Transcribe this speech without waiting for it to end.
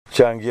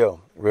John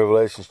Gill,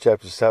 Revelation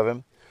chapter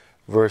 7,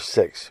 verse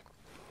 6.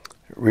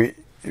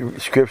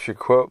 Scripture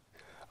quote,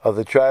 of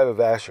the tribe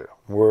of Asher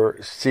were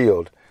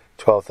sealed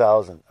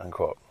 12,000,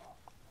 unquote.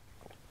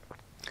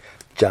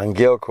 John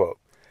Gill quote,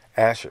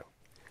 Asher,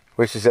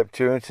 which is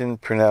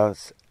Septuagint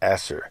pronounced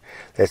Aser,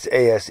 that's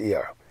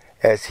A-S-E-R,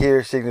 as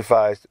here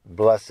signifies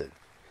blessed.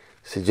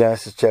 See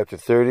Genesis chapter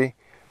 30,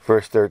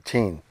 verse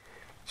 13.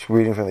 It's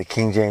reading from the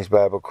King James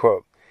Bible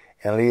quote,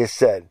 and Leah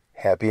said,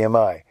 happy am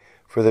I,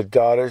 for the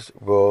daughters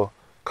will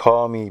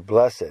call me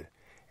blessed,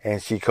 and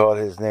she called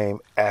his name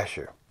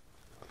Asher,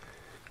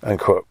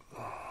 unquote.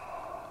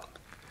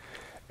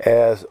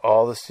 As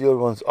all the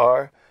sealed ones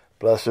are,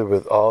 blessed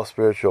with all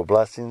spiritual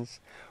blessings,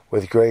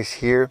 with grace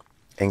here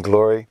and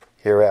glory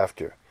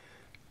hereafter,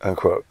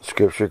 unquote.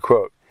 Scripture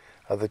quote,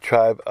 of the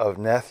tribe of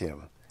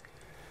Nephilim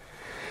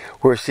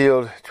were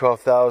sealed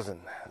 12,000.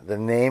 The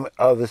name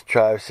of this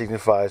tribe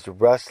signifies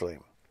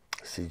wrestling.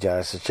 See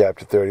Genesis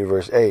chapter 30,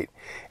 verse 8.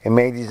 And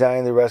may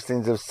design the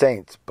wrestlings of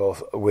saints,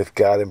 both with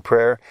God in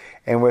prayer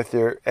and with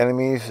their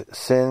enemies,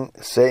 sin,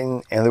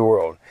 Satan, and the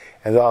world,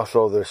 and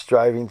also their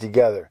striving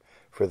together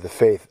for the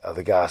faith of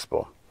the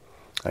gospel,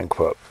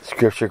 unquote.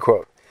 Scripture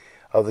quote,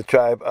 of the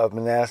tribe of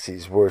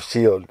Manasseh were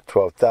sealed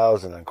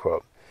 12,000,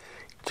 unquote.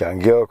 John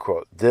Gill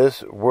quote,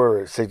 this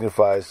word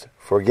signifies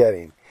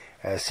forgetting,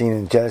 as seen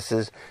in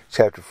Genesis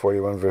chapter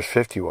 41, verse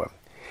 51,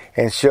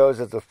 and shows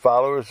that the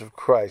followers of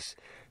Christ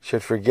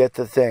should forget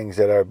the things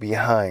that are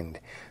behind,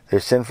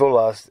 their sinful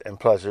lusts and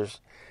pleasures,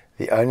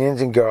 the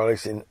onions and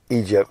garlics in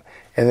Egypt,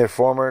 and their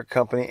former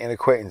company and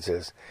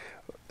acquaintances,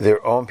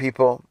 their own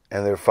people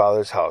and their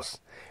father's house,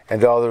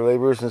 and all their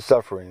labors and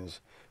sufferings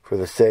for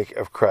the sake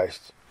of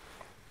Christ,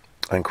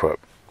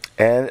 unquote.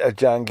 And of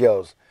John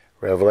Gill's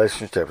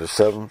Revelation chapter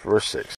 7, verse 6.